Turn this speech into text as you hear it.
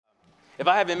If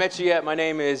I haven't met you yet, my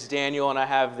name is Daniel, and I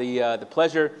have the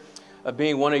pleasure of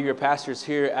being one of your pastors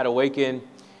here at Awaken.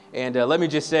 And let me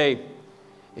just say,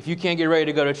 if you can't get ready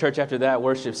to go to church after that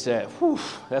worship set, whew,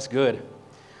 that's good.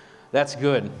 That's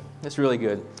good. That's really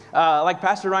good. Like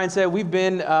Pastor Ryan said, we've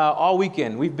been all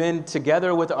weekend. We've been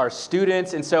together with our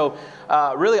students. And so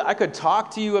really, I could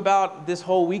talk to you about this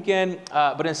whole weekend,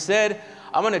 but instead,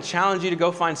 I'm going to challenge you to go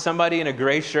find somebody in a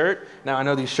gray shirt. Now, I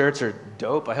know these shirts are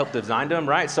dope. I helped design them,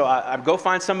 right? So I go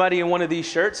find somebody in one of these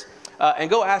shirts and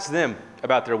go ask them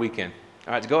about their weekend.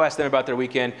 All right, go ask them about their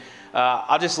weekend.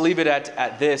 I'll just leave it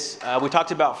at this. We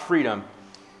talked about freedom,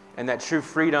 and that true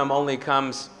freedom only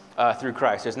comes through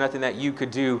Christ. There's nothing that you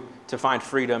could do to find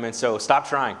freedom, and so stop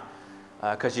trying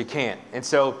because you can't. And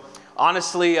so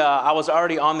honestly, I was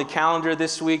already on the calendar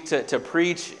this week to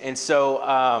preach, and so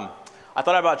I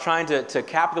thought about trying to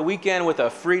cap the weekend with a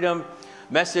freedom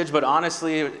message, but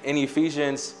honestly, in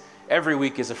Ephesians, every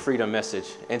week is a freedom message.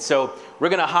 And so we're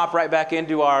going to hop right back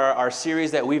into our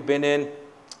series that we've been in,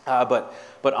 but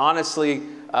honestly,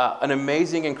 an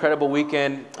amazing, incredible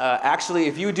weekend. Actually,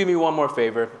 if you would do me one more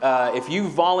favor, if you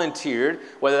volunteered,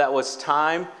 whether that was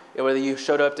time, whether you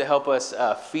showed up to help us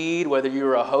feed, whether you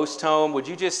were a host home, would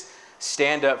you just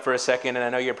stand up for a second? And I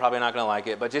know you're probably not going to like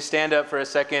it, but just stand up for a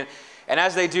second. And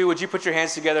as they do, would you put your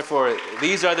hands together for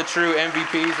these are the true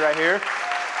MVPs right here.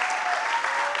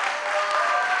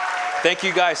 Thank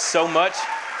you guys so much.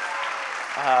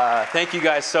 Thank you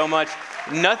guys so much.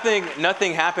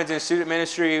 Nothing happens in student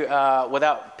ministry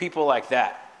without people like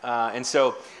that. And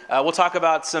so we'll talk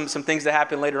about some things that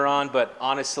happen later on, but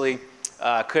honestly,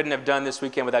 couldn't have done this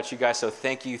weekend without you guys. So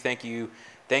thank you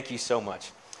so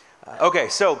much. Okay,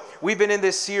 so we've been in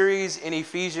this series in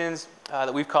Ephesians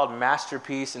that we've called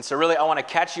Masterpiece. And so really, I want to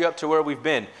catch you up to where we've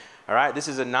been. All right, this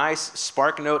is a nice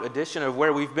Spark Note edition of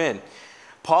where we've been.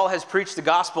 Paul has preached the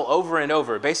gospel over and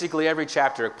over. Basically, every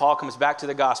chapter, Paul comes back to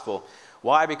the gospel.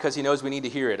 Why? Because he knows we need to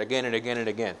hear it again and again and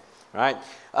again. Right?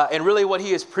 And really, what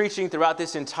he is preaching throughout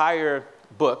this entire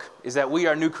book is that we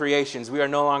are new creations. We are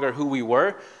no longer who we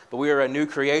were, but we are a new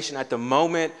creation at the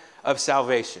moment of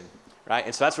salvation. Right?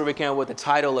 And so that's where we came up with the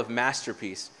title of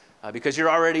Masterpiece, because you're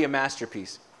already a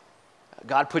masterpiece.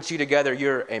 God put you together,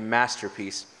 you're a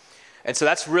masterpiece. And so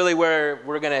that's really where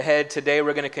we're going to head today.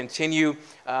 We're going to continue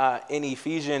in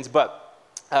Ephesians. But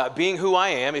being who I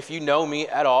am, if you know me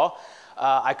at all,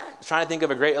 I was trying to think of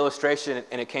a great illustration,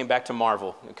 and it came back to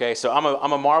Marvel. Okay, so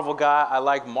I'm a Marvel guy. I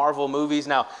like Marvel movies.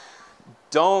 Now,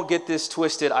 don't get this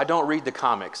twisted. I don't read the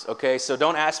comics, okay? So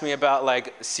don't ask me about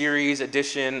like series,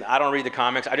 edition. I don't read the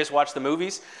comics. I just watch the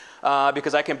movies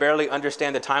because I can barely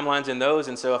understand the timelines in those.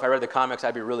 And so if I read the comics,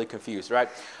 I'd be really confused, right?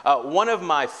 One of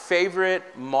my favorite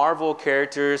Marvel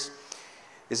characters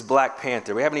is Black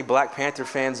Panther. We have any Black Panther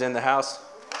fans in the house?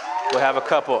 We'll have a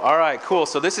couple. All right, cool.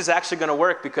 So this is actually going to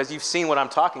work because you've seen what I'm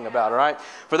talking about, all right?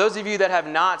 For those of you that have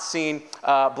not seen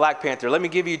Black Panther, let me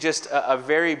give you just a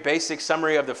very basic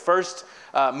summary of the first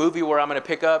movie where I'm going to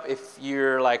pick up. If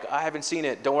you're like, I haven't seen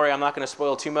it, don't worry, I'm not going to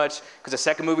spoil too much because the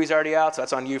second movie's already out, so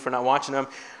that's on you for not watching them.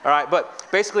 All right, but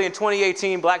basically in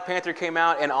 2018, Black Panther came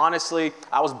out, and honestly,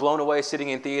 I was blown away sitting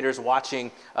in theaters watching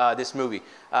this movie.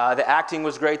 The acting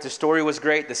was great, the story was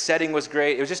great, the setting was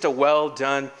great. It was just a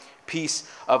well-done piece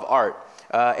of art.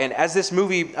 And as this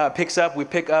movie picks up, we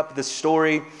pick up the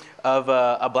story of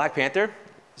a Black Panther.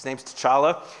 His name's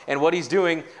T'Challa. And what he's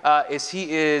doing is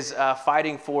he is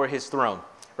fighting for his throne,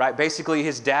 right? Basically,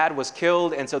 his dad was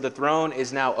killed, and so the throne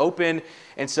is now open.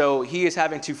 And so he is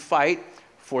having to fight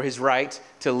for his right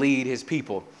to lead his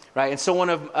people, right? And so one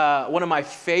of my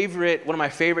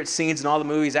favorite scenes in all the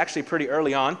movies, actually pretty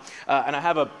early on, and I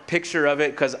have a picture of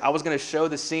it because I was going to show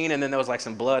the scene, and then there was like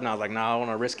some blood, and I was like, no, I don't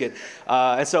want to risk it.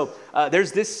 And so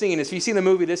there's this scene. If you've seen the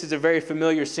movie, this is a very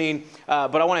familiar scene,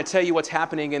 but I want to tell you what's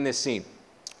happening in this scene.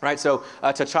 Right, so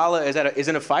T'Challa is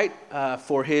in a fight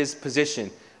for his position.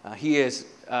 He is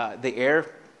the heir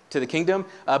to the kingdom,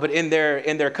 but in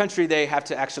their country they have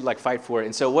to actually like fight for it.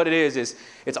 And so what it is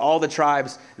it's all the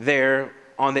tribes there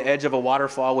on the edge of a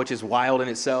waterfall, which is wild in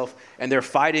itself, and they're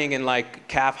fighting in like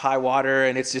calf high water,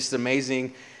 and it's just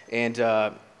amazing. And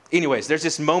anyways, there's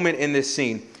this moment in this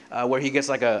scene where he gets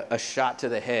like a shot to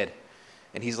the head,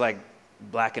 and he's like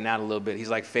blacking out a little bit.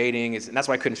 He's like fading. And that's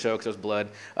why I couldn't show because there was blood.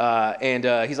 And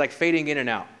he's like fading in and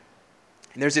out.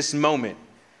 And there's this moment,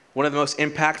 one of the most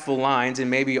impactful lines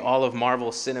in maybe all of Marvel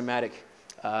cinematic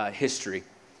history.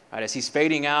 Right, as he's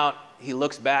fading out, he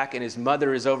looks back and his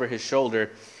mother is over his shoulder.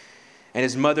 And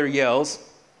his mother yells,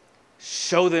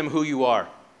 "Show them who you are.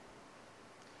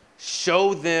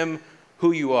 Show them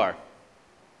who you are."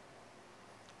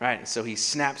 Right, so he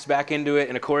snaps back into it.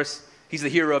 And of course, He's the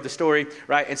hero of the story,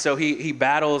 right? And so he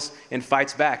battles and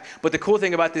fights back. But the cool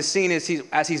thing about this scene is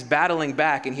as he's battling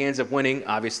back, and he ends up winning,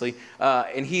 obviously,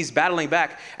 and he's battling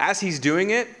back, as he's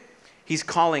doing it, he's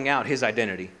calling out his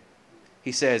identity.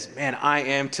 He says, man, I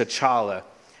am T'Challa.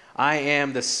 I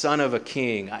am the son of a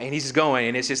king. And he's going,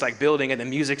 and it's just like building, and the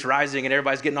music's rising, and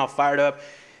everybody's getting all fired up.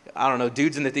 I don't know,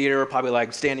 dudes in the theater are probably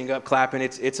like standing up, clapping.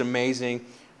 It's amazing,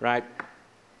 right?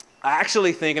 I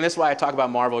actually think, and that's why I talk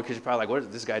about Marvel, because you're probably like, what is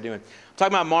this guy doing? I'm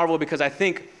talking about Marvel because I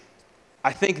think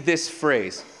this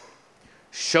phrase,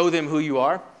 show them who you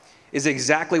are, is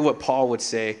exactly what Paul would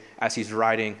say as he's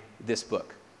writing this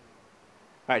book.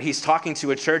 All right, he's talking to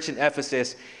a church in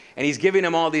Ephesus, and he's giving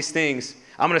them all these things.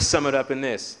 I'm going to sum it up in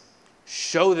this.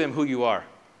 Show them who you are.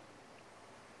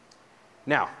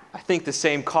 Now, I think the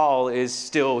same call is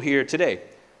still here today.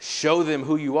 Show them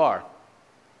who you are.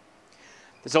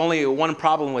 There's only one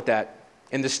problem with that.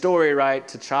 In the story, right,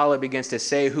 T'Challa begins to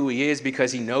say who he is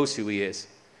because he knows who he is.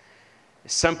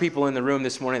 There's some people in the room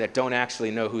this morning that don't actually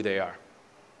know who they are.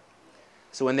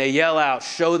 So when they yell out,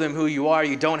 show them who you are,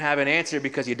 you don't have an answer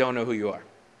because you don't know who you are.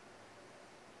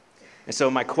 And so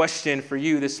my question for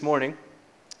you this morning,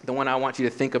 the one I want you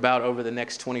to think about over the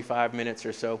next 25 minutes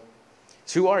or so,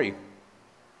 is who are you?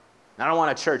 I don't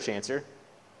want a church answer.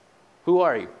 Who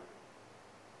are you?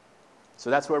 So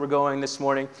that's where we're going this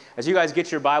morning. As you guys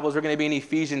get your Bibles, we're going to be in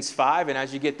Ephesians 5, and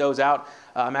as you get those out,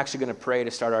 I'm actually going to pray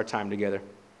to start our time together.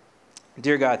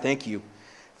 Dear God, thank you.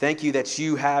 Thank you that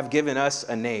you have given us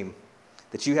a name,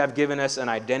 that you have given us an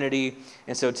identity.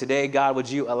 And so today, God, would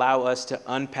you allow us to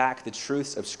unpack the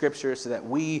truths of Scripture so that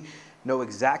we know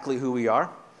exactly who we are,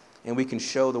 and we can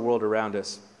show the world around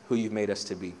us who you've made us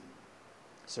to be.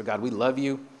 So God, we love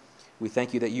you. We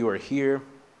thank you that you are here.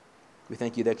 We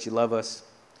thank you that you love us.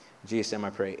 In Jesus' name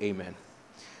I pray, amen.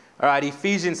 All right,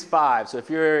 Ephesians 5. So if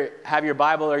you have your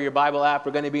Bible or your Bible app,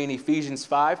 we're going to be in Ephesians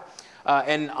 5.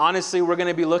 And honestly, we're going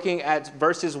to be looking at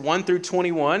verses 1 through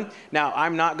 21. Now,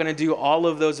 I'm not going to do all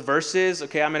of those verses.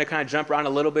 Okay, I'm going to kind of jump around a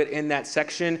little bit in that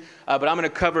section. But I'm going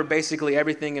to cover basically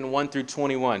everything in 1 through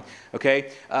 21.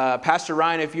 Okay, Pastor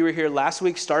Ryan, if you were here last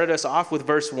week, started us off with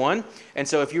verse 1. And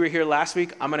so if you were here last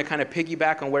week, I'm going to kind of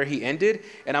piggyback on where he ended.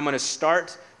 And I'm going to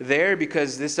start there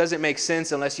because this doesn't make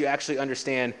sense unless you actually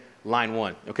understand line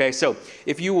 1. Okay, so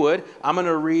if you would, I'm going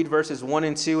to read verses 1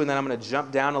 and 2, and then I'm going to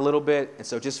jump down a little bit. And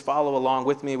so just follow along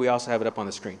with me. We also have it up on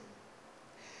the screen.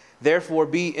 Therefore,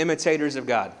 be imitators of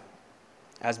God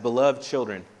as beloved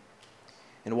children,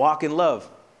 and walk in love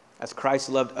as Christ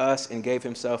loved us and gave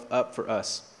himself up for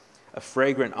us, a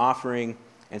fragrant offering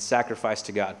and sacrifice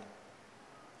to God.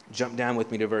 Jump down with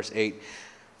me to verse 8.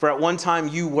 For at one time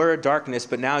you were darkness,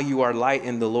 but now you are light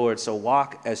in the Lord. So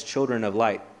walk as children of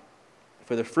light.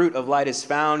 For the fruit of light is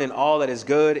found in all that is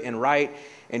good and right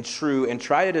and true, and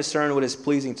try to discern what is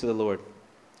pleasing to the Lord.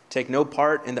 Take no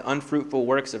part in the unfruitful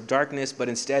works of darkness, but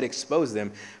instead expose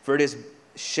them. For it is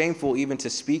shameful even to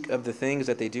speak of the things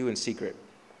that they do in secret.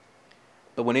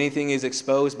 But when anything is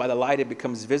exposed by the light, it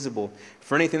becomes visible.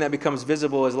 For anything that becomes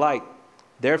visible is light.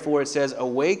 Therefore it says,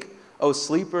 awake, O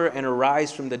sleeper, and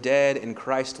arise from the dead, and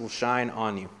Christ will shine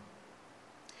on you.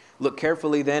 Look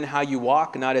carefully then how you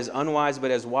walk, not as unwise, but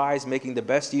as wise, making the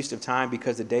best use of time,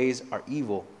 because the days are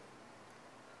evil.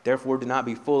 Therefore do not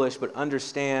be foolish, but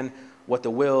understand what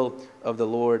the will of the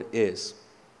Lord is.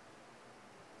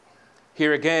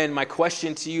 Here again, my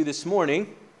question to you this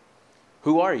morning,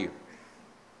 who are you?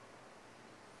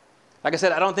 Like I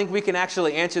said, I don't think we can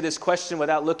actually answer this question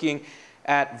without looking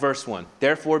at verse 1.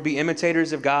 Therefore be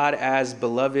imitators of God as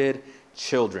beloved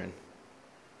children.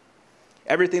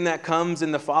 Everything that comes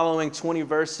in the following 20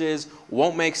 verses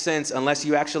won't make sense unless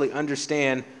you actually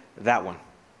understand that one.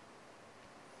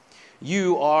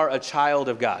 You are a child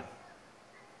of God.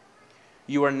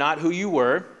 You are not who you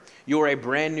were. You are a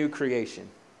brand new creation.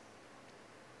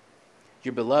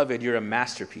 You're beloved. You're a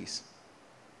masterpiece.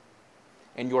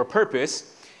 And your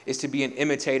purpose is to be an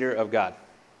imitator of God.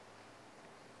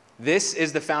 This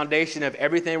is the foundation of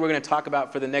everything we're going to talk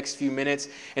about for the next few minutes.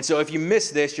 And so if you miss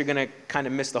this, you're going to kind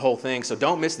of miss the whole thing. So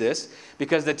don't miss this,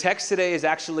 because the text today is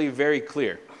actually very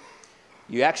clear.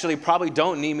 You actually probably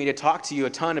don't need me to talk to you a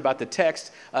ton about the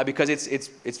text because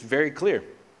it's very clear.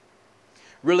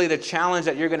 Really, the challenge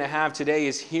that you're going to have today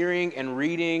is hearing and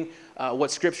reading what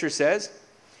Scripture says,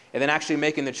 and then actually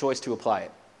making the choice to apply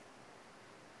it.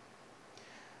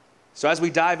 So as we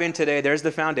dive in today, there's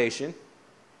the foundation.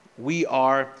 We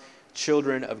are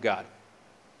children of God.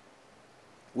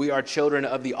 We are children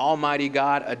of the Almighty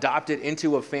God, adopted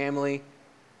into a family,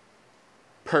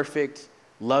 perfect,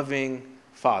 loving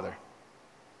Father.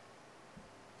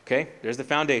 Okay, there's the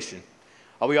foundation.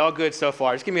 Are we all good so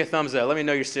far? Just give me a thumbs up. Let me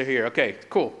know you're still here. Okay,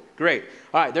 cool, Great.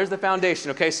 All right, there's the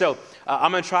foundation. Okay, so I'm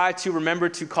going to try to remember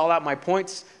to call out my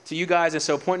points to you guys. And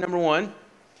so point number one,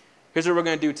 here's what we're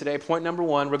going to do today. Point number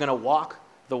one, we're going to walk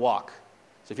the walk.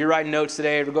 So if you're writing notes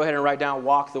today, go ahead and write down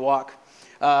walk the walk.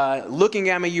 Looking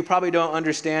at me, you probably don't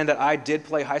understand that I did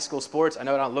play high school sports. I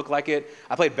know I don't look like it.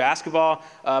 I played basketball,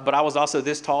 but I was also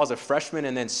this tall as a freshman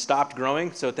and then stopped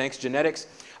growing, so thanks genetics.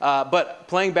 But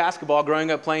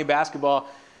growing up playing basketball,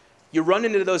 you run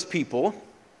into those people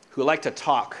who like to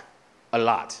talk a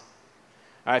lot.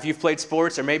 All right, if you've played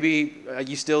sports, or maybe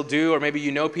you still do, or maybe you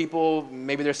know people,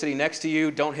 maybe they're sitting next to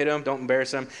you, don't hit them, don't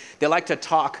embarrass them. They like to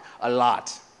talk a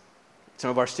lot. Some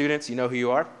of our students, you know who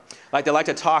you are, they like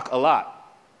to talk a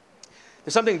lot.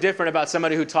 There's something different about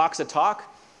somebody who talks a talk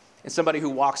and somebody who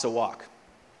walks a walk.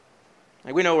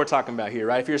 We know what we're talking about here,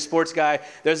 right? If you're a sports guy,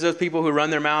 there's those people who run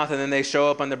their mouth and then they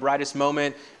show up on the brightest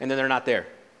moment and then they're not there,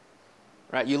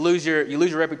 right? You lose your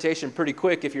reputation pretty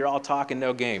quick if you're all talk and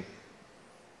no game,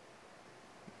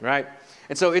 right?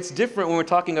 And so it's different when we're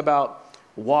talking about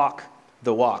walk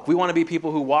the walk. We want to be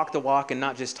people who walk the walk and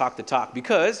not just talk the talk,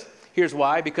 because here's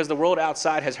why: because the world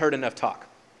outside has heard enough talk.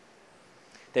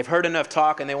 They've heard enough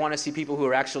talk, and they want to see people who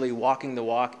are actually walking the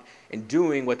walk and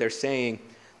doing what they're saying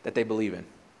that they believe in.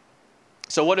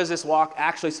 So what is this walk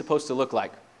actually supposed to look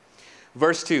like?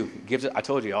 Verse 2 gives it. I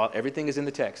told you, everything is in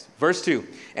the text. Verse 2,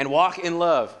 and walk in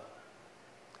love.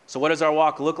 So what does our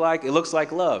walk look like? It looks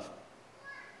like love.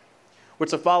 We're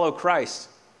to follow Christ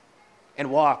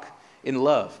and walk in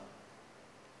love.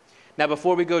 Now,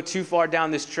 before we go too far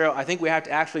down this trail, I think we have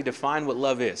to actually define what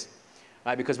love is.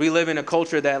 Right, because we live in a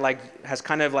culture that has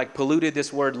kind of polluted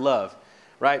this word love,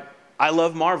 right? I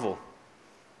love Marvel.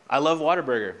 I love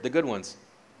Whataburger, the good ones.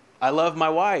 I love my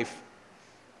wife.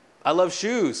 I love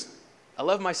shoes. I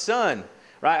love my son,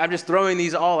 right? I'm just throwing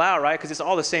these all out, right? Because it's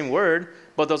all the same word,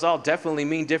 but those all definitely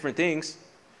mean different things,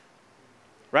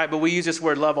 right? But we use this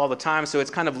word love all the time, so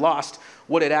it's kind of lost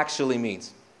what it actually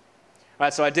means.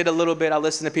 Right, so I did a little bit. I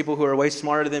listened to people who are way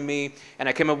smarter than me, and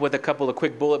I came up with a couple of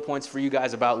quick bullet points for you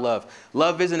guys about love.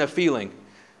 Love isn't a feeling.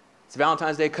 It's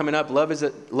Valentine's Day coming up. Love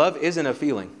isn't a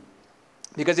feeling.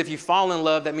 Because if you fall in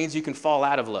love, that means you can fall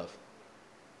out of love.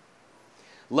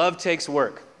 Love takes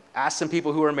work. Ask some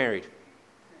people who are married.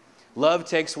 Love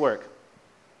takes work.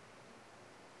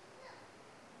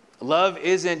 Love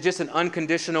isn't just an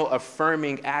unconditional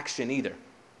affirming action either.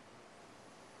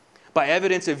 By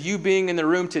evidence of you being in the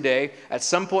room today, at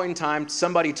some point in time,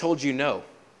 somebody told you no.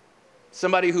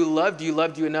 Somebody who loved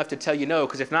you enough to tell you no,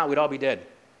 because if not, we'd all be dead.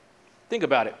 Think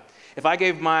about it. If I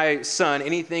gave my son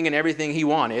anything and everything he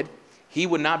wanted, he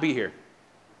would not be here.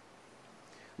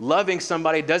 Loving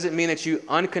somebody doesn't mean that you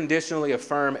unconditionally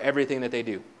affirm everything that they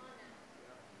do.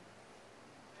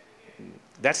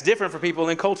 That's different for people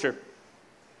in culture.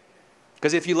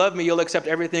 Because if you love me, you'll accept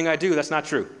everything I do. That's not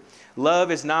true.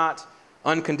 Love is not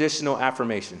unconditional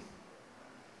affirmation.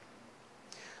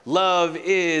 Love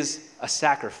is a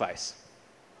sacrifice.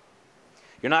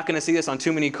 You're not going to see this on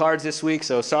too many cards this week,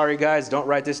 so sorry guys, don't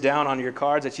write this down on your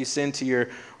cards that you send to your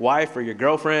wife or your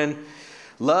girlfriend.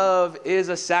 Love is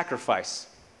a sacrifice.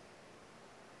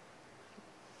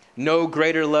 No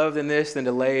greater love than this than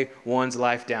to lay one's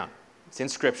life down. It's in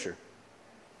Scripture.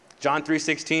 John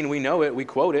 3:16, we know it, we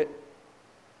quote it.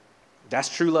 That's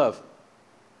true love.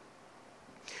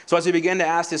 So as we begin to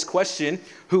ask this question,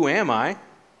 who am I?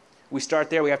 We start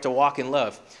there. We have to walk in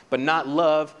love, but not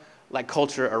love like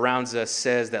culture around us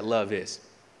says that love is.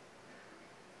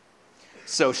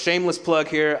 So shameless plug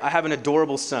here. I have an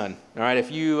adorable son. All right,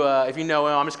 if you know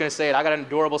him, I'm just going to say it. I got an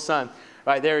adorable son.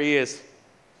 Right there he is.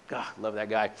 God, love that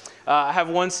guy. I have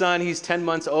one son. He's 10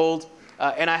 months old,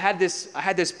 and I had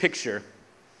this picture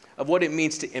of what it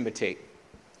means to imitate.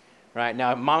 Right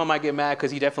now, Mama might get mad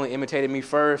because he definitely imitated me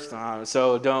first.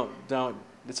 So don't.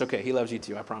 It's okay. He loves you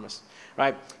too. I promise.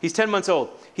 Right? He's 10 months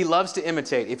old. He loves to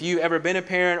imitate. If you've ever been a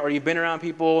parent or you've been around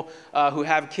people who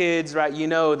have kids, right, you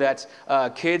know that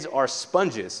kids are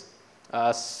sponges.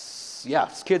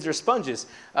 Kids are sponges.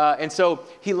 And so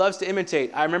he loves to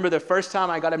imitate. I remember the first time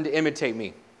I got him to imitate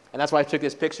me. And that's why I took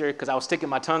this picture, because I was sticking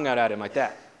my tongue out at him like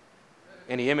that.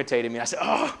 And he imitated me. I said,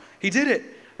 oh, he did it.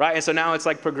 Right? And so now it's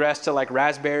progressed to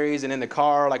raspberries, and in the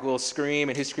car, we'll scream,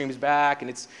 and he screams back,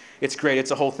 and it's great. It's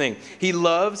a whole thing. He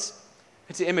loves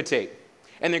to imitate.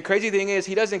 And the crazy thing is,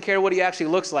 he doesn't care what he actually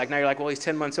looks like. Now you're like, well, he's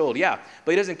 10 months old. Yeah,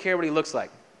 but he doesn't care what he looks like.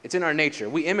 It's in our nature.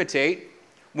 We imitate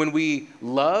when we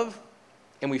love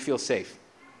and we feel safe.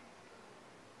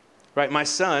 Right? My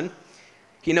son,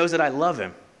 he knows that I love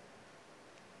him.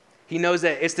 He knows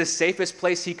that it's the safest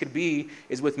place he could be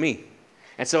is with me.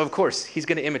 And so, of course, he's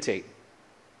going to imitate.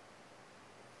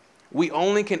 We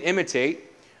only can imitate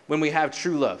when we have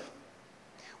true love.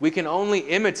 We can only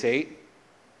imitate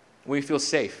when we feel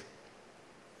safe.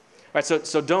 Right,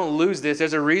 so don't lose this.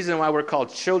 There's a reason why we're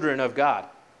called children of God.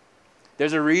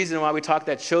 There's a reason why we talk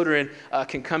that children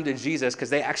can come to Jesus, because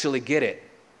they actually get it.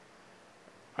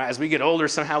 Right, as we get older,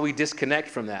 somehow we disconnect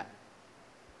from that.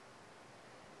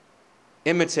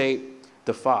 Imitate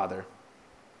the Father.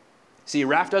 See,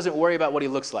 Raph doesn't worry about what he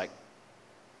looks like.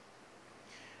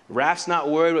 Raph's not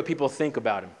worried what people think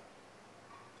about him.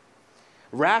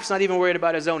 Raph's not even worried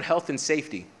about his own health and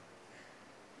safety.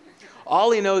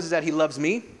 All he knows is that he loves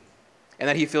me and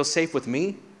that he feels safe with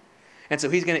me, and so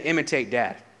he's going to imitate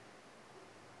Dad.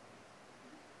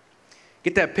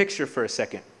 Get that picture for a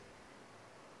second.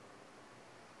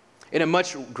 In a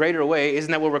much greater way,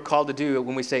 isn't that what we're called to do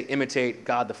when we say imitate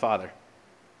God the Father?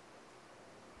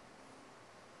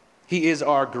 He is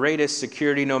our greatest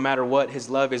security no matter what. His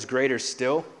love is greater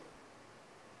still.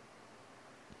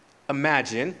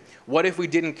 Imagine, what if we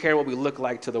didn't care what we look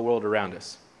like to the world around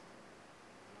us?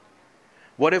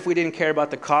 What if we didn't care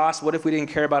about the cost? What if we didn't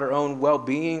care about our own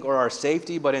well-being or our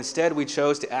safety, but instead we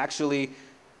chose to actually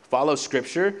follow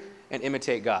Scripture and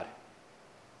imitate God?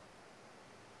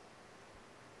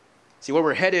 See, where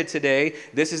we're headed today,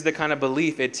 this is the kind of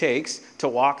belief it takes to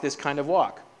walk this kind of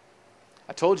walk.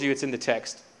 I told you it's in the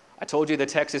text. I told you the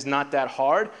text is not that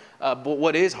hard, but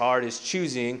what is hard is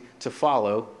choosing to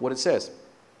follow what it says.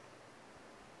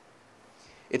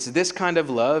 It's this kind of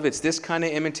love, it's this kind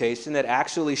of imitation that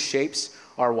actually shapes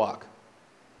our walk.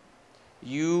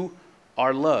 You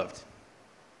are loved.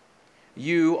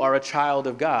 You are a child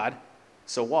of God,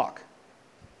 so walk.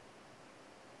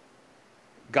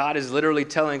 God is literally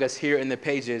telling us here in the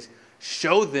pages,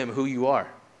 show them who you are.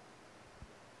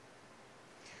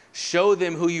 Show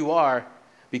them who you are,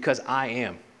 because I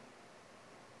am.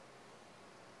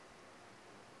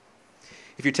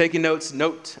 If you're taking notes,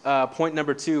 note point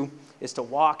number 2 is to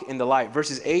walk in the light.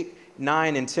 Verses 8,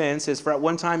 9, and 10 says, for at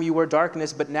one time you were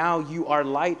darkness, but now you are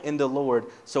light in the Lord.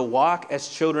 So walk as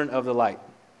children of the light.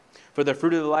 For the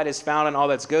fruit of the light is found in all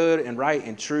that's good and right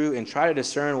and true, and try to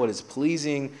discern what is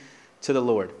pleasing to the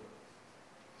Lord.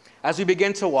 As we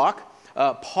begin to walk,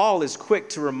 Paul is quick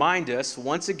to remind us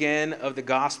once again of the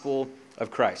gospel of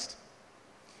Christ.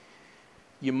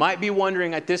 You might be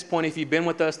wondering at this point, if you've been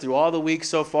with us through all the weeks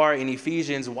so far in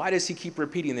Ephesians, why does he keep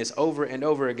repeating this over and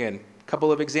over again? A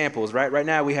couple of examples, right? Right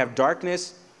now we have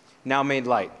darkness, now made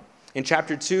light. In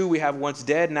chapter 2, we have once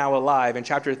dead, now alive. In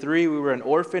chapter 3, we were an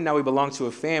orphan, now we belong to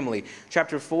a family.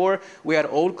 Chapter 4, we had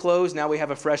old clothes, now we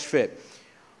have a fresh fit.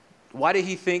 Why did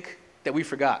he think that we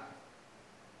forgot?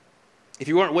 If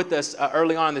you weren't with us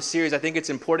early on in the series, I think it's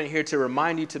important here to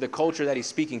remind you to the culture that he's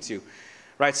speaking to.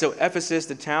 Right, so Ephesus,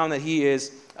 the town that he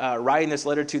is writing this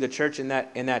letter to the church in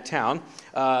that town,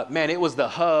 man, it was the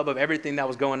hub of everything that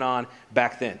was going on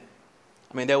back then.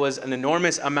 I mean, there was an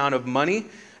enormous amount of money.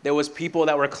 There was people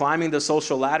that were climbing the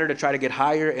social ladder to try to get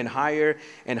higher and higher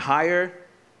and higher.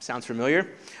 Sounds familiar?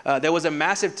 There was a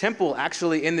massive temple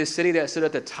actually in this city that stood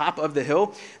at the top of the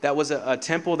hill. That was a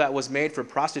temple that was made for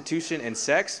prostitution and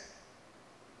sex.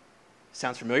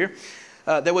 Sounds familiar?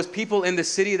 There was people in the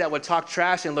city that would talk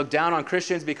trash and look down on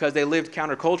Christians because they lived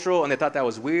countercultural and they thought that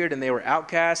was weird and they were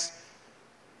outcasts.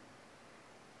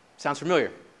 Sounds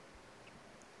familiar,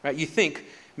 right? You think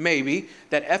maybe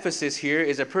that Ephesus here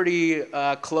is a pretty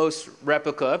close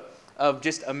replica of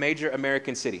just a major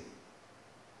American city.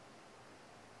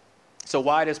 So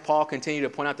why does Paul continue to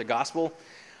point out the gospel?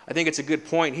 I think it's a good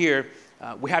point here.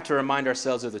 We have to remind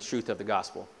ourselves of the truth of the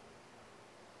gospel.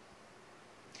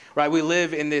 Right, we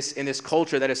live in this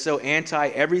culture that is so anti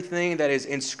everything that is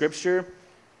in Scripture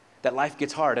that life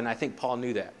gets hard, and I think Paul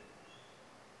knew that.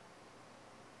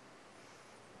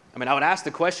 I mean, I would ask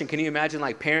the question, can you imagine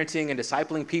like parenting and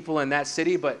discipling people in that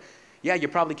city? But yeah, you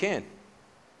probably can.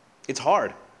 It's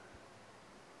hard.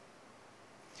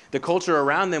 The culture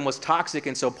around them was toxic,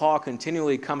 and so Paul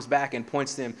continually comes back and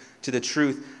points them to the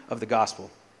truth of the gospel.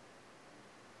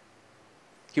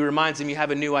 He reminds them you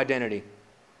have a new identity.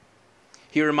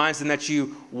 He reminds them that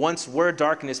you once were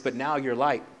darkness, but now you're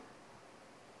light.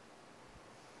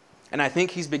 And I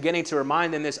think he's beginning to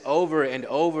remind them this over and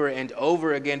over and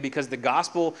over again, because the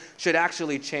gospel should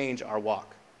actually change our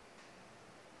walk.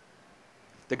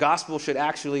 The gospel should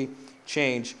actually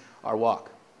change our walk.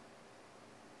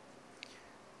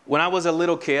 When I was a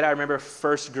little kid, I remember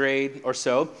first grade or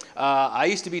so, I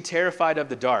used to be terrified of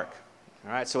the dark.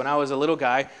 All right, so when I was a little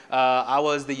guy, I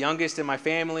was the youngest in my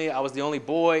family. I was the only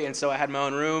boy, and so I had my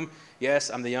own room. Yes,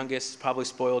 I'm the youngest, probably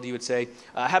spoiled, you would say.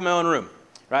 I had my own room,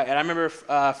 right? And I remember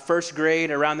first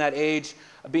grade, around that age,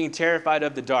 being terrified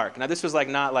of the dark. Now, this was like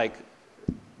not like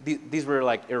these were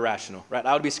like irrational, right?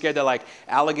 I would be scared that like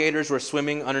alligators were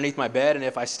swimming underneath my bed, and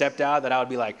if I stepped out, that I would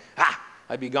be like,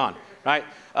 I'd be gone, right?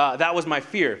 That was my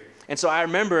fear. And so I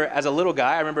remember as a little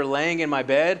guy, I remember laying in my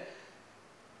bed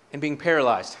and being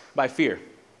paralyzed by fear.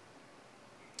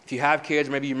 If you have kids,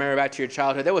 maybe you remember back to your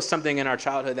childhood, there was something in our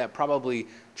childhood that probably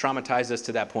traumatized us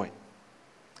to that point.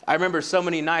 I remember so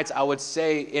many nights I would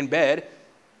say in bed,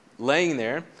 laying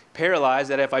there, paralyzed,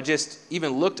 that if I just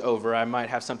even looked over, I might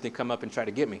have something come up and try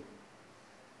to get me.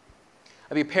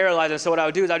 I'd be paralyzed, and so what I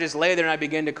would do is I'd just lay there and I'd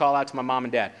begin to call out to my mom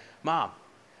and dad. Mom,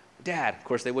 Dad. Of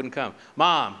course, they wouldn't come.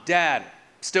 Mom, Dad.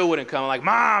 Still wouldn't come. I'm like,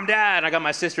 Mom, Dad. And I got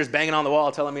my sisters banging on the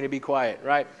wall telling me to be quiet,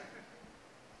 right?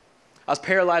 I was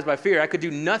paralyzed by fear. I could do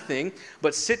nothing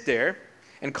but sit there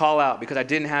and call out because I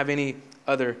didn't have any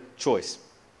other choice.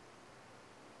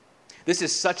 This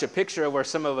is such a picture of where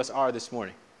some of us are this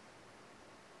morning.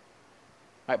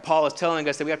 Right, Paul is telling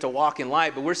us that we have to walk in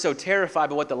light, but we're so terrified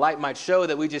by what the light might show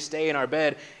that we just stay in our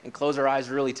bed and close our eyes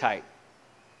really tight.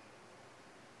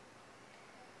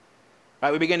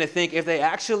 Right, we begin to think, if they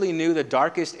actually knew the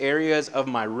darkest areas of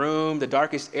my room, the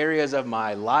darkest areas of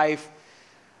my life,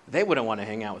 they wouldn't want to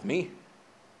hang out with me.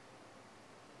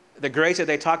 The grace that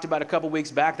they talked about a couple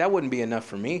weeks back, that wouldn't be enough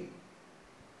for me.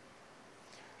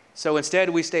 So instead,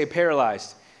 we stay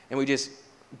paralyzed, and we just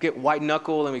get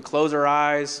white-knuckle, and we close our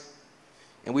eyes,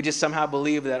 and we just somehow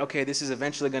believe that, okay, this is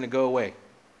eventually going to go away.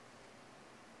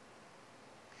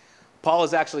 Paul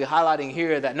is actually highlighting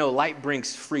here that no, light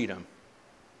brings freedom.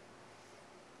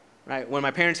 Right? When my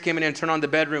parents came in and turned on the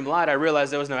bedroom light, I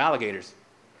realized there was no alligators.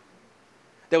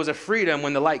 There was a freedom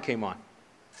when the light came on.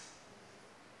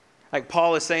 Like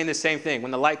Paul is saying the same thing.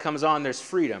 When the light comes on, there's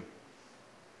freedom.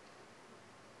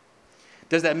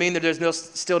 Does that mean that there's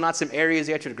still not some areas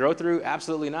you have to grow through?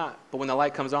 Absolutely not. But when the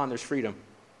light comes on, there's freedom.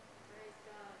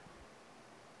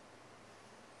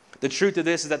 The truth of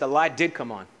this is that the light did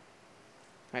come on.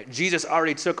 Right? Jesus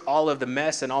already took all of the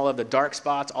mess and all of the dark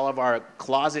spots, all of our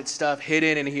closet stuff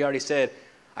hidden, and he already said,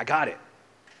 I got it.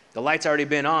 The light's already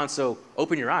been on, so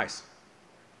open your eyes.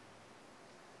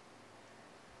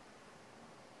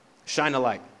 Shine the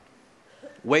light.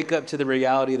 Wake up to the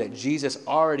reality that Jesus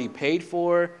already paid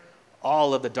for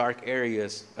all of the dark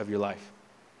areas of your life.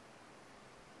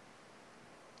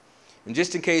 And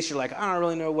just in case you're like, I don't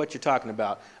really know what you're talking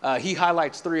about, he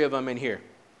highlights 3 of them in here.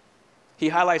 He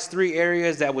highlights 3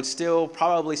 areas that would still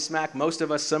probably smack most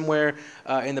of us somewhere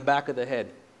in the back of the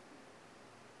head.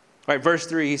 All right, verse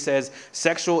 3, he says,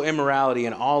 sexual immorality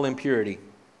and all impurity.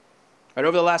 Right,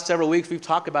 over the last several weeks, we've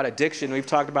talked about addiction. We've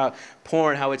talked about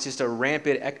porn, how it's just a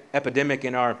rampant epidemic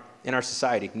in our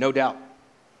society, no doubt.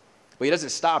 But he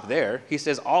doesn't stop there. He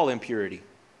says all impurity.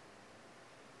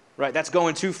 Right, that's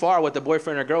going too far with a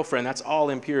boyfriend or girlfriend. That's all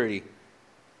impurity.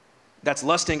 That's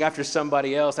lusting after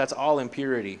somebody else. That's all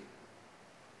impurity.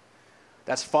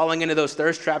 That's falling into those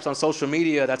thirst traps on social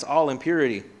media. That's all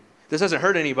impurity. This doesn't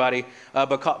hurt anybody,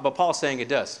 but Paul's saying it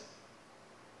does.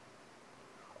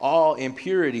 All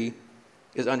impurity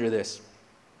is under this.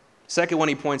 Second one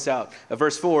he points out,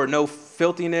 verse 4, no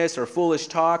filthiness or foolish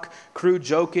talk, crude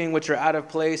joking, which are out of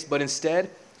place, but instead,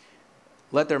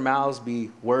 let their mouths be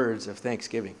words of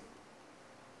thanksgiving.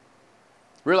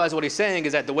 Realize what he's saying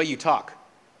is that the way you talk,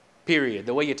 period,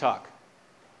 the way you talk.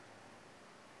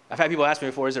 I've had people ask me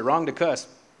before, is it wrong to cuss?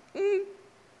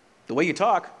 The way you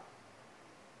talk.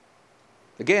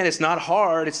 Again, it's not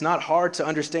hard. It's not hard to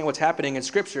understand what's happening in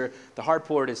Scripture. The hard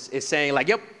part is saying, like,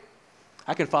 yep,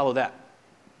 I can follow that.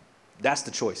 That's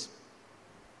the choice.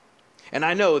 And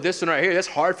I know this one right here, that's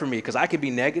hard for me because I can be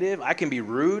negative. I can be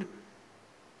rude.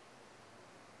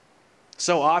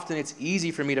 So often it's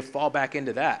easy for me to fall back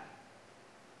into that.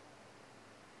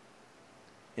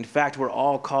 In fact, we're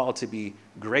all called to be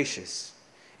gracious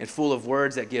and full of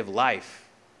words that give life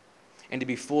and to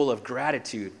be full of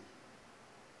gratitude.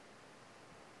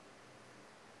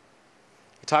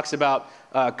 He talks about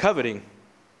coveting.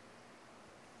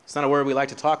 It's not a word we like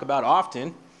to talk about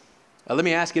often. Let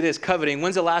me ask you this, coveting.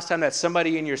 When's the last time that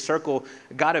somebody in your circle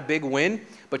got a big win,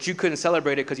 but you couldn't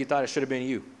celebrate it because you thought it should have been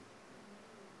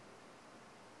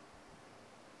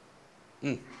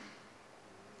you?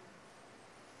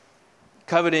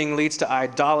 Coveting leads to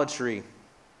idolatry.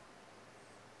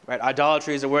 Right?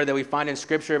 Idolatry is a word that we find in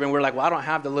Scripture, and we're like, well, I don't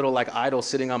have the little like idol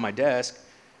sitting on my desk.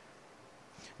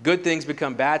 Good things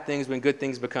become bad things when good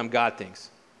things become God things.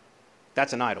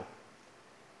 That's an idol.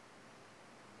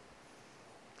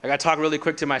 I got to talk really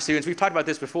quick to my students. We've talked about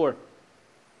this before.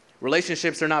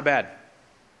 Relationships are not bad.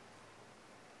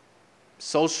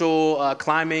 Social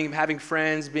climbing, having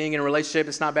friends, being in a relationship,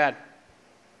 it's not bad.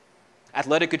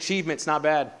 Athletic achievement, it's not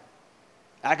bad.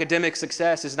 Academic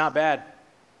success is not bad.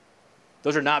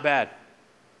 Those are not bad.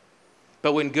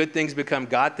 But when good things become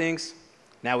God things,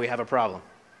 now we have a problem.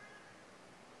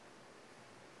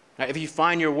 Right? If you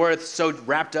find your worth so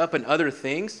wrapped up in other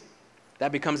things,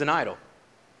 that becomes an idol.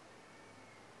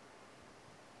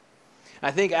 I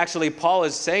think actually Paul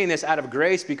is saying this out of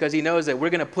grace because he knows that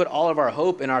we're going to put all of our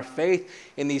hope and our faith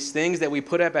in these things that we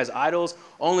put up as idols,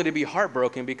 only to be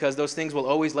heartbroken because those things will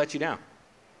always let you down.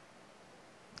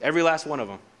 Every last one of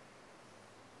them.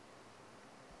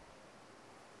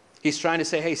 He's trying to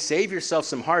say, hey, save yourself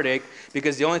some heartache,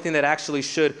 because the only thing that actually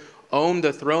should own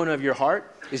the throne of your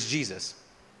heart is Jesus.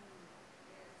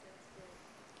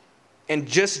 And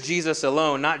just Jesus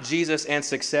alone, not Jesus and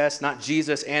success, not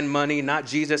Jesus and money, not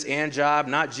Jesus and job,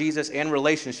 not Jesus and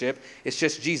relationship. It's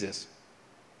just Jesus.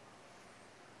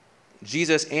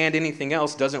 Jesus and anything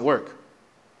else doesn't work.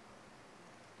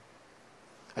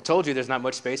 I told you there's not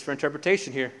much space for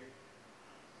interpretation here.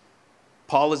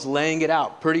 Paul is laying it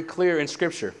out pretty clear in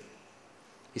Scripture.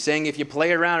 He's saying if you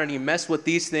play around and you mess with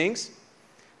these things,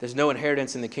 there's no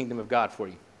inheritance in the kingdom of God for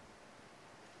you.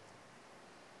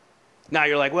 Now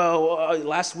you're like, well,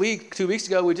 last week, 2 weeks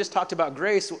ago, we just talked about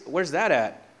grace. Where's that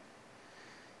at?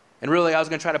 And really, I was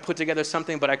going to try to put together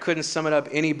something, but I couldn't sum it up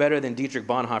any better than Dietrich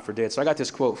Bonhoeffer did. So I got this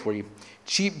quote for you.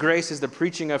 Cheap grace is the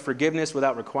preaching of forgiveness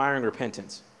without requiring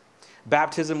repentance.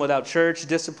 Baptism without church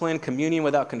discipline, communion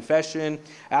without confession,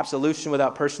 absolution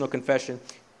without personal confession.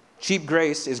 Cheap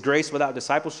grace is grace without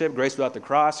discipleship, grace without the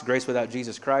cross, grace without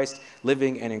Jesus Christ,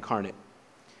 living and incarnate.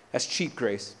 That's cheap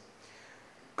grace.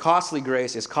 Costly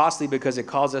grace is costly because it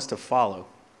calls us to follow.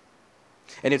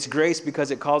 And it's grace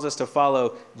because it calls us to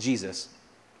follow Jesus.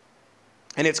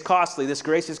 And it's costly. This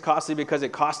grace is costly because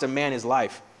it cost a man his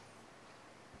life.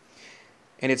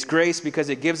 And it's grace because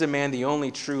it gives a man the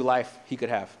only true life he could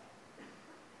have.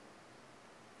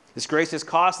 This grace is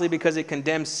costly because it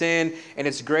condemns sin, and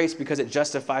it's grace because it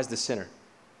justifies the sinner.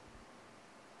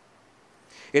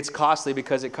 It's costly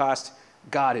because it cost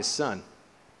God his son.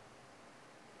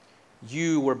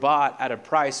 You were bought at a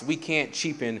price. We can't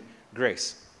cheapen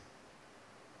grace.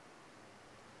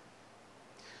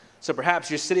 So perhaps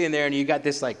you're sitting there and you got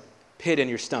this like pit in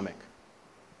your stomach.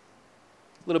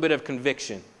 A little bit of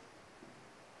conviction.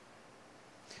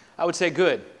 I would say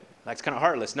good. That's kind of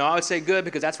heartless. No, I would say good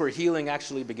because that's where healing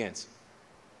actually begins.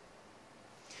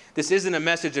 This isn't a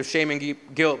message of shame and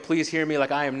guilt. Please hear me.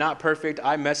 Like, I am not perfect.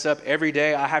 I mess up every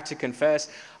day. I have to confess.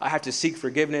 I have to seek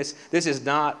forgiveness. This is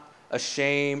not a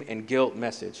shame and guilt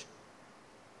message.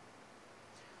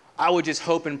 I would just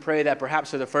hope and pray that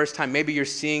perhaps for the first time, maybe you're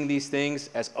seeing these things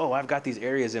as, oh, I've got these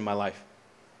areas in my life.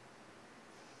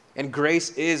 And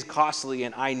grace is costly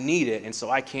and I need it, and so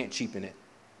I can't cheapen it.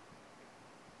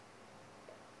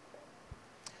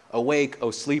 Awake,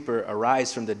 O sleeper,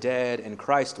 arise from the dead, and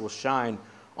Christ will shine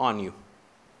on you.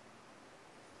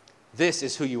 This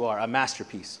is who you are, a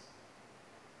masterpiece.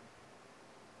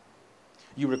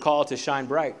 You were called to shine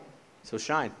bright, so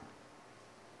shine.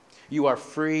 You are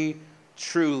free,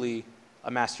 truly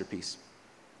a masterpiece.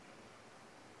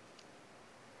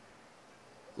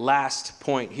 Last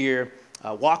point here,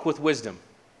 walk with wisdom.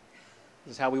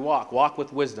 This is how we walk. Walk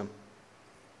with wisdom.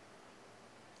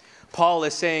 Paul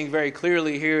is saying very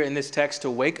clearly here in this text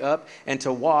to wake up and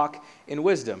to walk in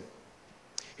wisdom.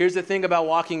 Here's the thing about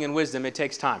walking in wisdom. It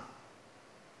takes time.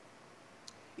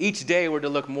 Each day we're to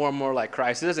look more and more like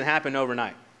Christ. It doesn't happen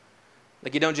overnight.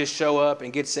 Like, you don't just show up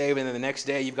and get saved and then the next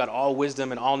day you've got all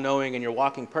wisdom and all knowing and you're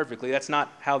walking perfectly. That's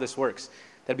not how this works.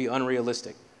 That'd be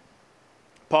unrealistic.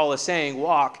 Paul is saying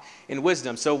walk in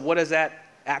wisdom. So what does that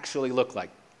actually look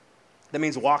like? That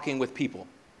means walking with people.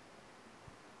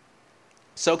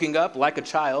 Soaking up like a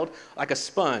child, like a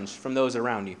sponge from those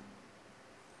around you.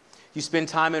 You spend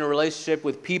time in a relationship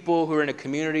with people who are in a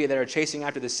community that are chasing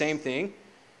after the same thing,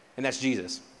 and that's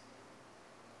Jesus.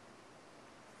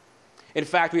 In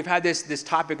fact, we've had this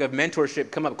topic of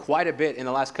mentorship come up quite a bit in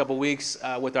the last couple weeks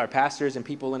with our pastors and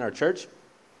people in our church.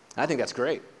 I think that's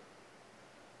great.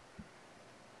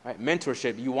 Right?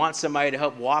 Mentorship. You want somebody to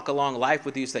help walk along life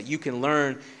with you so that you can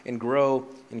learn and grow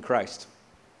in Christ.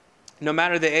 No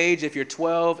matter the age, if you're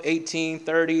 12, 18,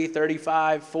 30,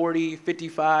 35, 40,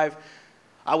 55,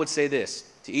 I would say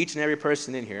this to each and every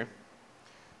person in here.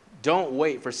 Don't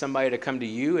wait for somebody to come to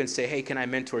you and say, hey, can I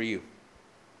mentor you?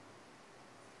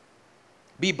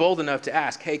 Be bold enough to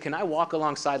ask, hey, can I walk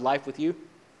alongside life with you?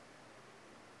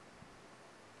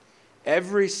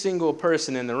 Every single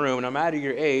person in the room, no matter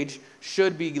your age,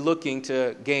 should be looking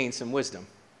to gain some wisdom.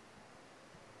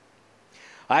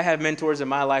 I have mentors in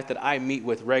my life that I meet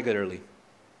with regularly.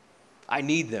 I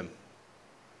need them.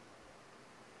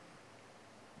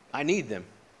 I need them.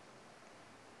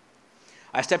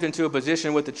 I stepped into a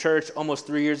position with the church almost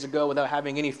 3 years ago without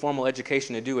having any formal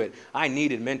education to do it. I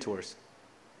needed mentors.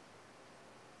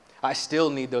 I still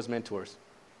need those mentors.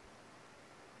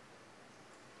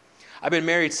 I've been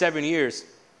married 7 years.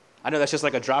 I know that's just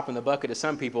like a drop in the bucket to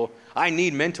some people. I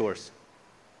need mentors.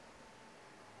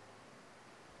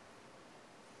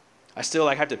 I still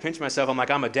have to pinch myself. I'm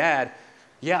like, I'm a dad.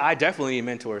 Yeah, I definitely need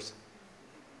mentors.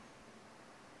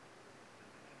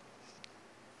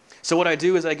 So what I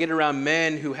do is I get around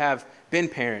men who have been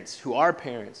parents, who are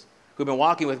parents, who've been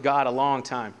walking with God a long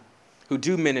time, who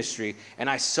do ministry, and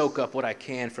I soak up what I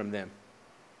can from them.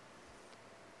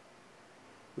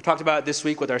 We talked about it this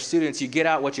week with our students. You get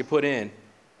out what you put in.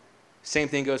 Same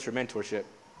thing goes for mentorship.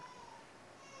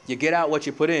 You get out what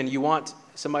you put in. You want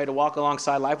somebody to walk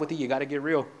alongside life with you, you got to get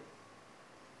real.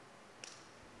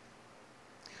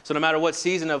 So no matter what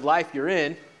season of life you're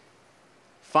in,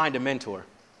 find a mentor.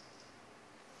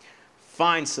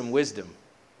 Find some wisdom.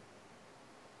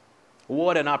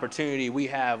 What an opportunity we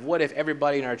have. What if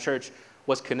everybody in our church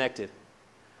was connected?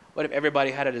 What if everybody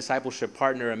had a discipleship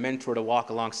partner, a mentor to walk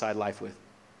alongside life with?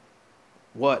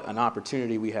 What an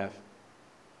opportunity we have.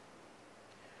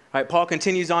 All right, Paul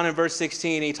continues on in verse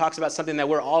 16, and he talks about something that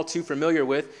we're all too familiar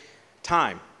with,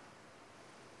 time.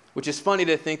 Which is funny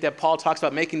to think that Paul talks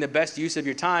about making the best use of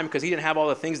your time because he didn't have all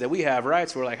the things that we have, right?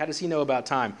 So we're like, how does he know about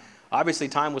time? Obviously,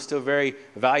 time was still very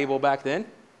valuable back then,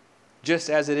 just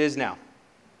as it is now.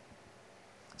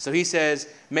 So he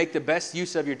says, make the best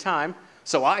use of your time.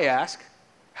 So I ask,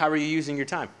 how are you using your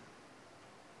time?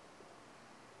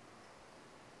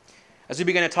 As we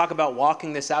begin to talk about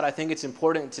walking this out, I think it's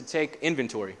important to take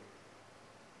inventory.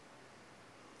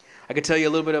 I could tell you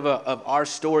a little bit of our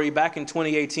story. Back in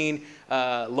 2018,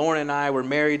 Lauren and I were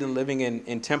married and living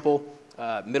in Temple,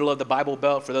 middle of the Bible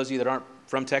Belt. For those of you that aren't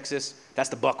from Texas, that's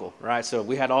the buckle, right? So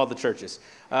we had all the churches,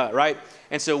 right?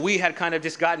 And so we had kind of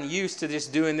just gotten used to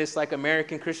just doing this like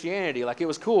American Christianity. Like it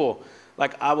was cool.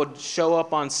 Like I would show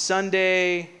up on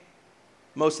Sunday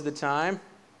most of the time.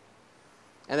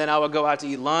 And then I would go out to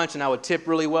eat lunch and I would tip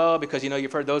really well because,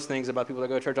 you've heard those things about people that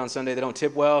go to church on Sunday, they don't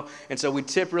tip well. And so we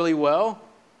tip really well.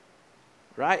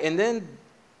 Right? And then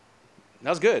that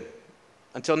was good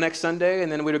until next Sunday,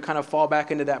 and then we would kind of fall back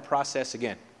into that process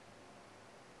again.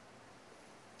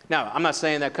 Now, I'm not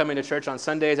saying that coming to church on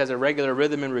Sundays as a regular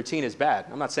rhythm and routine is bad.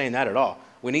 I'm not saying that at all.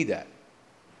 We need that.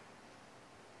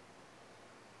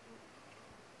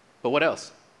 But what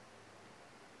else?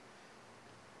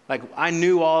 Like I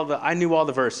knew all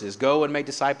the verses. Go and make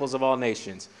disciples of all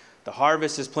nations. The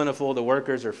harvest is plentiful, the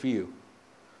workers are few.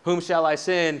 Whom shall I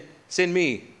send? Send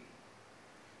me.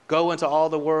 Go into all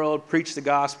the world, preach the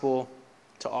gospel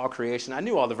to all creation. I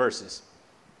knew all the verses,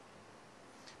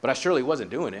 but I surely wasn't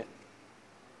doing it.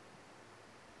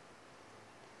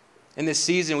 In this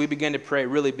season, we began to pray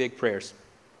really big prayers.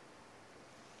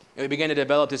 And we began to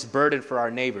develop this burden for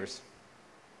our neighbors.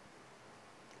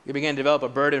 We began to develop a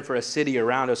burden for a city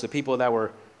around us, the people that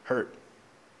were hurt.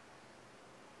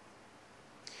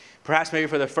 Perhaps maybe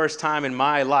for the first time in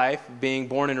my life, being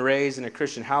born and raised in a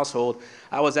Christian household,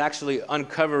 I was actually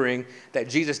uncovering that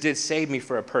Jesus did save me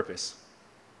for a purpose.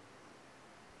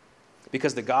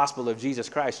 Because the gospel of Jesus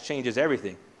Christ changes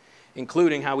everything,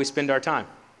 including how we spend our time.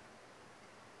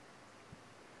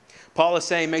 Paul is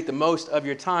saying make the most of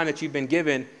your time that you've been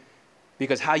given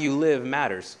because how you live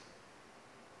matters.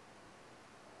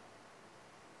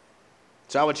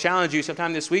 So I would challenge you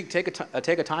sometime this week, take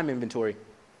a time inventory.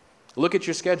 Look at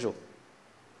your schedule.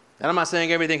 And I'm not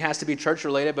saying everything has to be church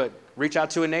related, but reach out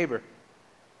to a neighbor.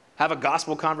 Have a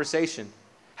gospel conversation.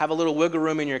 Have a little wiggle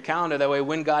room in your calendar. That way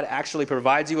when God actually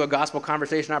provides you a gospel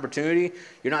conversation opportunity,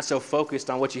 you're not so focused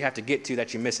on what you have to get to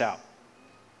that you miss out.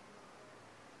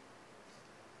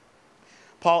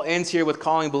 Paul ends here with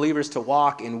calling believers to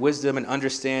walk in wisdom and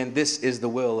understand this is the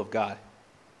will of God.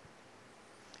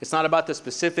 It's not about the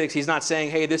specifics. He's not saying,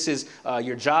 hey, this is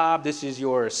your job, this is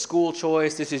your school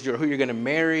choice, this is who you're going to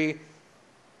marry.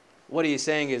 What he's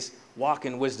saying is walk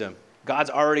in wisdom. God's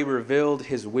already revealed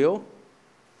his will,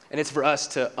 and it's for us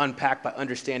to unpack by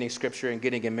understanding Scripture and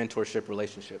getting in mentorship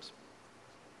relationships.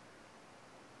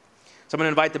 So I'm going to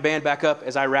invite the band back up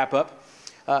as I wrap up.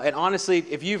 And honestly,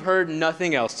 if you've heard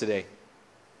nothing else today,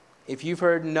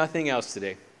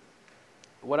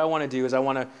 what I want to do is I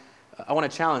want to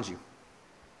challenge you.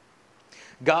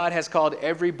 God has called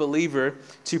every believer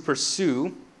to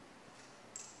pursue.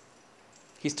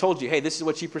 He's told you, hey, this is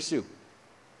what you pursue.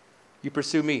 You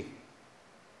pursue me.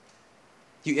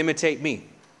 You imitate me.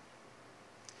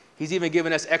 He's even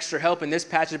given us extra help in this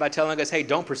passage by telling us, hey,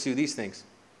 don't pursue these things.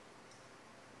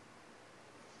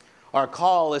 Our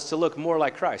call is to look more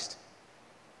like Christ,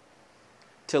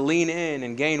 to lean in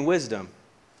and gain wisdom,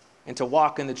 and to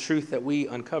walk in the truth that we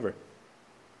uncover.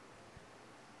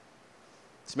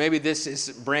 So maybe this is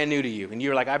brand new to you, and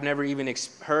you're like, I've never even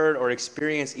heard or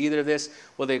experienced either of this.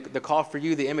 Well, the call for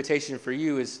you, the invitation for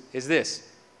you is this.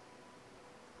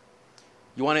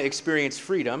 You want to experience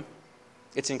freedom,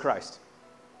 it's in Christ.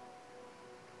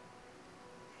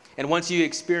 And once you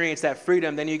experience that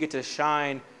freedom, then you get to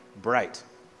shine bright.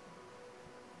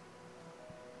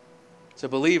 So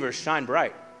believers, shine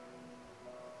bright.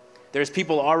 There's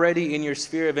people already in your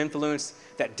sphere of influence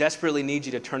that desperately need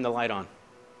you to turn the light on.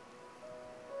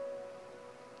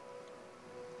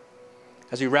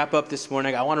 As we wrap up this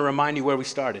morning, I want to remind you where we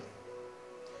started.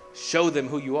 Show them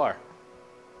who you are.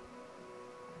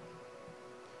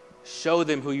 Show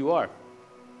them who you are.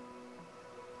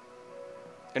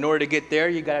 In order to get there,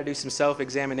 you got to do some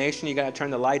self-examination. You got to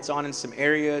turn the lights on in some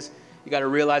areas. You got to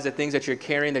realize the things that you're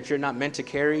carrying that you're not meant to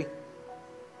carry.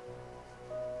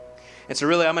 And so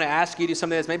really, I'm going to ask you to do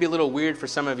something that's maybe a little weird for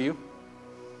some of you.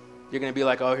 You're going to be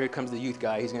like, oh, here comes the youth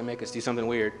guy. He's going to make us do something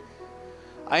weird.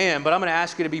 I am, but I'm going to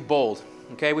ask you to be bold.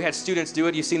 Okay, we had students do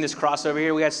it. You've seen this cross over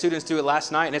here. We had students do it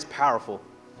last night, and it's powerful.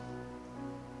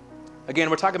 Again,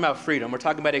 we're talking about freedom. We're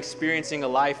talking about experiencing a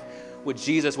life with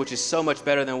Jesus, which is so much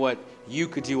better than what you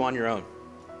could do on your own.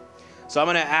 So I'm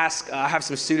going to ask, I have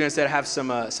some students that have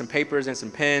some papers and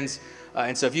some pens.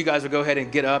 And so if you guys would go ahead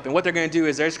and get up. And what they're going to do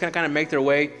is they're just going to kind of make their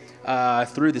way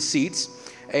through the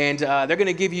seats. And they're going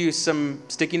to give you some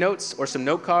sticky notes or some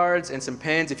note cards and some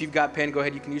pens. If you've got pen, go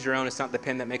ahead. You can use your own. It's not the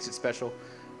pen that makes it special,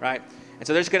 right? And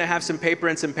so they're just going to have some paper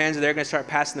and some pens, and they're going to start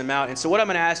passing them out. And so what I'm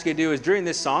going to ask you to do is during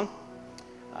this song,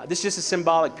 this is just a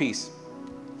symbolic piece.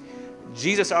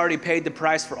 Jesus already paid the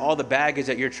price for all the baggage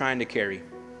that you're trying to carry.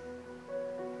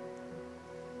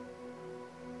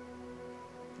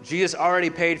 Jesus already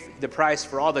paid the price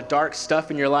for all the dark stuff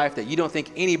in your life that you don't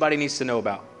think anybody needs to know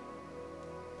about.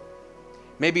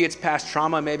 Maybe it's past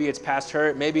trauma, maybe it's past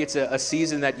hurt, maybe it's a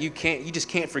season that you just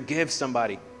can't forgive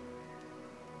somebody.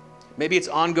 Maybe it's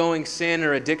ongoing sin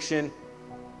or addiction.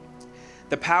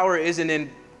 The power isn't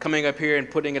in coming up here and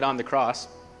putting it on the cross.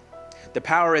 The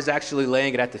power is actually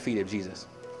laying it at the feet of Jesus.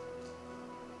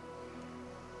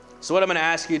 So what I'm going to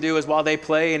ask you to do is while they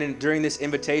play and during this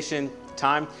invitation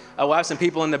time, we'll have some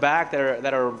people in the back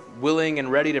that are willing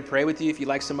and ready to pray with you if you'd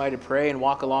like somebody to pray and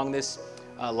walk along this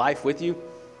life with you.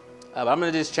 But I'm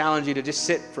going to just challenge you to just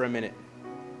sit for a minute.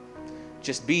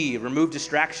 Just remove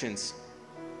distractions.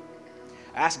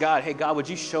 Ask God, hey, God, would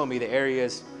you show me the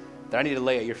areas that I need to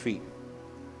lay at your feet?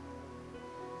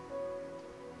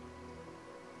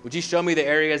 Would you show me the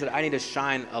areas that I need to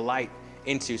shine a light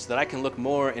into so that I can look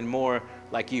more and more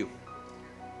like you?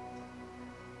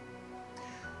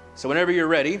 So whenever you're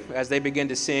ready, as they begin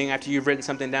to sing, after you've written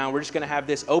something down, we're just going to have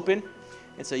this open.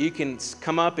 And so you can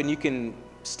come up and you can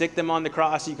stick them on the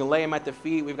cross. You can lay them at the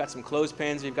feet. We've got some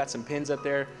clothespins. We've got some pins up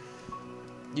there.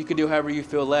 You can do however you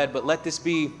feel led, but let this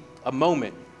be a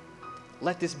moment.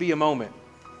 Let this be a moment.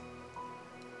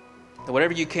 That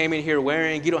whatever you came in here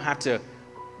wearing, you don't have to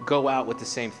go out with the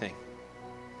same thing.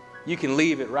 You can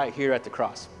leave it right here at the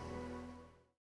cross.